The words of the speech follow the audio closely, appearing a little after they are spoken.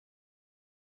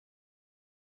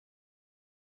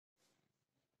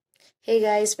Hey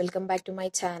guys, welcome back to my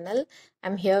channel.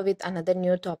 I'm here with another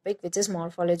new topic, which is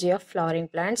morphology of flowering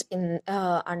plants. In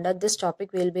under this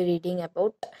topic, we'll be reading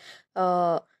about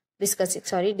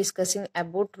discussing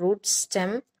about root,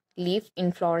 stem, leaf,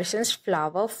 inflorescence,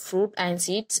 flower, fruit, and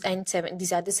seeds. And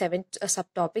these are the seven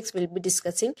subtopics we'll be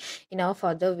discussing in our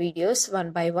further videos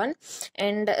one by one.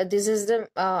 And this is the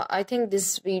I think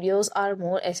these videos are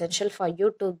more essential for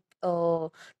you to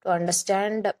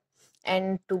understand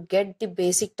and to get the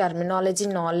basic terminology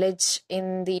knowledge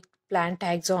in the plant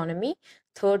taxonomy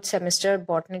third semester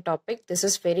botany topic. This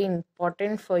is very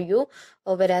important for you,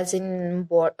 whereas in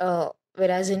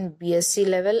BSc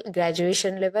level,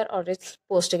 graduation level, or its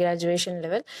post graduation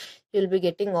level, you'll be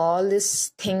getting all these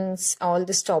things, all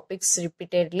these topics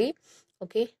repeatedly.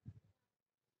 Okay,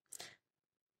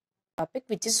 topic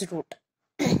which is root.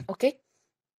 Okay,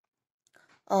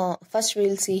 first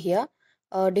we'll see here.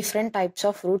 Different types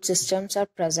of root systems are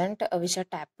present, which are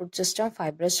taproot system,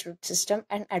 fibrous root system,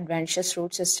 and adventitious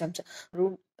root systems.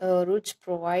 Roots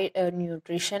provide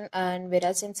nutrition, and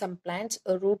whereas in some plants,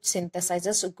 root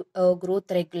synthesizes growth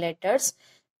regulators,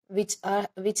 which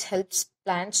helps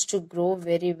plants to grow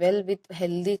very well with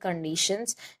healthy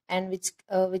conditions, and which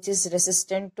is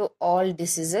resistant to all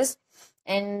diseases.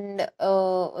 And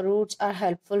roots are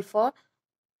helpful for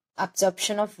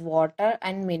absorption of water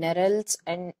and minerals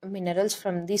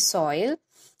from the soil.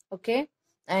 Okay,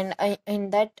 and in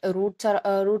that root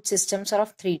systems are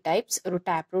of three types: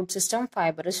 taproot system,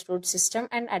 fibrous root system,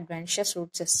 and adventitious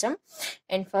root system.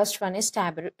 And first one is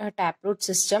taproot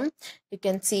system. You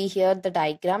can see here the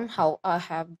diagram how I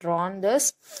have drawn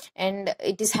this, and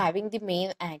it is having the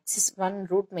main axis, one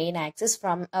root main axis.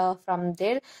 From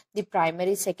there the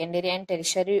primary, secondary, and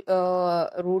tertiary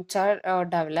roots are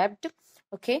developed.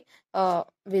 Okay,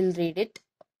 we'll read it.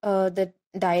 The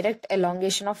direct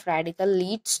elongation of radicle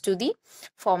leads to the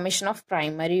formation of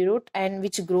primary root, and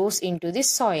which grows into the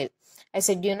soil. I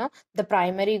said, the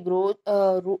primary the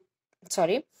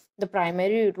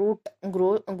primary root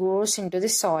grows into the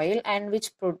soil, and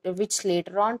which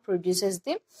later on produces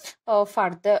the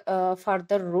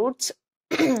further roots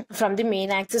from the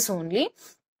main axis only.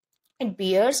 It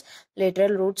bears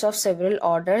lateral roots of several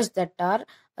orders that are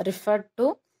referred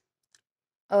to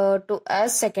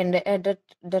as secondary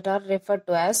that are referred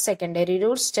to as secondary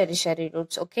roots, tertiary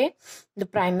roots. Okay, the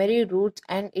primary roots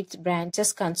and its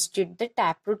branches constitute the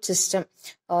taproot system.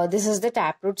 This is the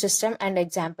taproot system, and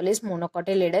example is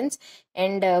monocotyledons.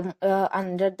 And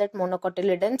under that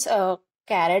monocotyledons,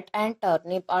 carrot and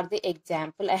turnip are the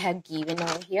example I have given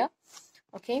over here.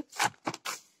 Okay,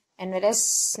 and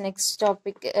whereas next one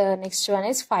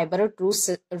is fibrous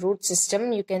root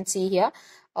system. You can see here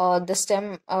the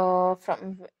stem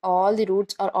from all the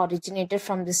roots are originated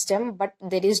from the stem, but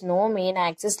there is no main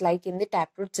axis like in the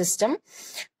taproot system.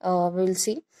 We'll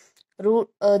see.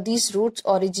 These roots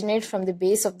originate from the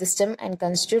base of the stem and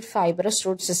constitute fibrous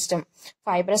root system.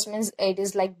 Fibrous means it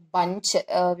is like bunch.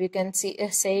 We can say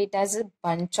it as a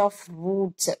bunch of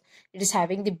roots. It is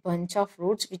having the bunch of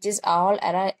roots which is all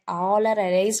are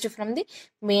raised from the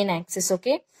main axis.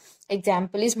 Okay,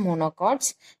 example is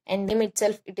monocots, and name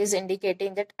itself it is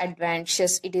indicating that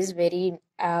adventitious, it is very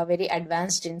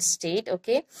advanced in state.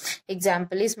 Okay,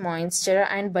 example is monstera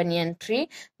and banyan tree,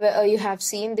 where you have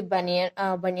seen the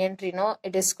banyan tree. No,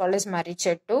 it is called as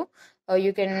marichettu.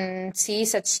 You can see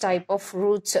such type of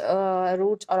roots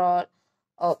are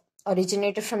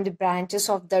originated from the branches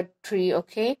of the tree.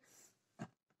 Okay,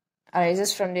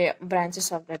 arises from the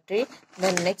branches of the tree.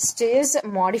 Then next is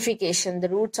modification. The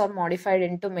roots are modified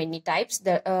into many types.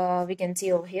 We can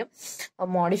see over here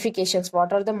modifications.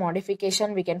 What are the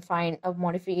modification we can find?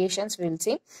 Modifications we'll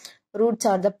see. Roots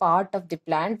are the part of the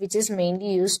plant which is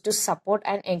mainly used to support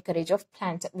and encourage of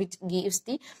plants. Which gives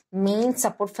the main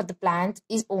support for the plant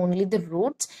is only the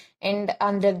roots. And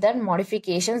under that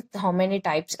modifications, how many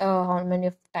types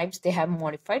they have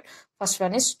modified. First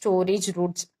one is storage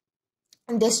roots.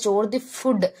 They store the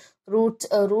food. Roots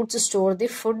store the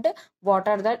food. What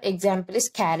are that? Example is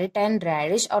carrot and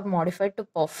radish are modified to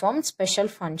perform special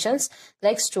functions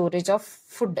like storage of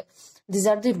food. These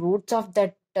are the roots of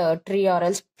that tree or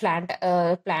else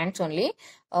plants only.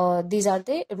 These are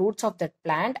the roots of that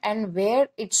plant, and where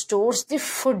it stores the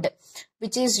food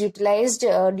which is utilized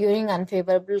during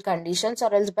unfavorable conditions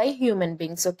or else by human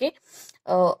beings. Okay,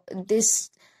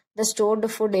 the stored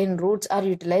food in roots are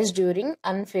utilized during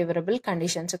unfavorable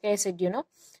conditions. Okay, I said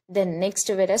Then next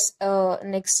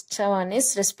one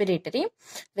is respiratory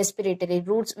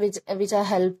roots, which are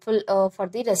helpful for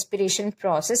the respiration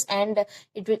process, and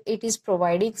it is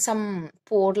providing some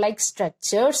pore like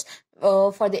structures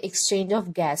for the exchange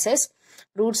of gases.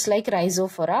 Roots like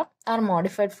rhizophora are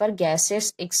modified for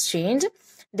gaseous exchange.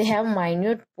 They have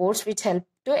minute pores which help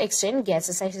to exchange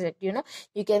gases. I said,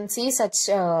 you can see such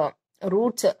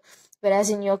roots. Whereas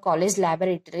in your college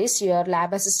laboratories, your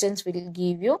lab assistants will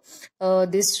give you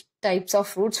these types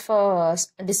of roots for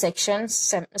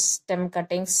dissections, stem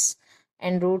cuttings,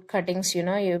 and root cuttings.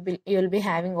 You'll be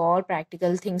having all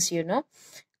practical things.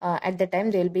 At the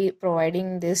time they'll be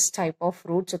providing this type of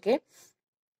roots. Okay.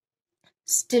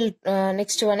 Still,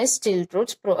 next one is stilt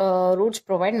roots. Roots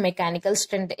provide mechanical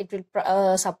strength. It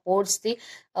will supports the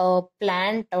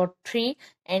plant or tree,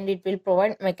 and it will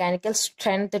provide mechanical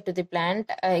strength to the plant.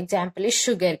 Example is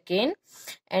sugarcane.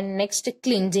 And next,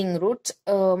 clinging roots.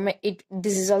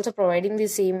 This is also providing the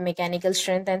same mechanical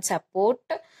strength and support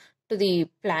to the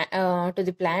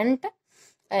plant.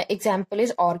 Example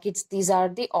is orchids. These are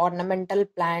the ornamental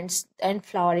plants and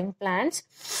flowering plants.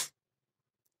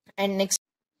 And next,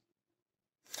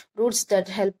 roots that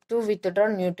help to withdraw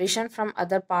nutrition from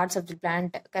other parts of the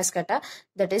plant cascata,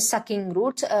 that is sucking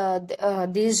roots.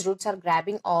 These roots are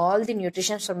grabbing all the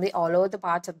nutrition from the all over the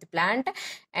parts of the plant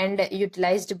and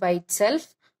utilized by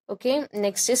itself. Okay,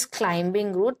 next is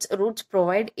climbing roots. Roots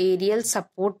provide aerial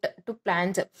support to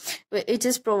plants. It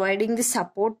is providing the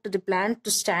support to the plant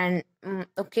to stand.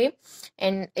 Okay,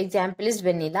 and example is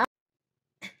vanilla.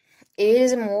 Air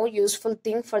is a more useful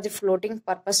thing for the floating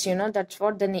purpose. That's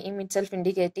what the name itself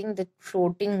indicating, the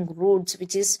floating roots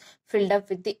which is filled up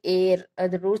with the air.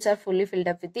 The roots are fully filled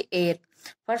up with the air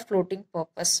for floating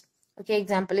purpose. Okay,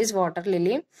 example is water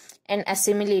lily. And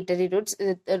assimilatory roots,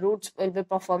 the roots will be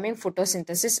performing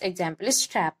photosynthesis. Example is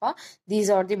strapa. These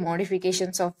are the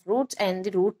modifications of roots and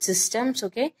the root systems.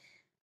 Okay,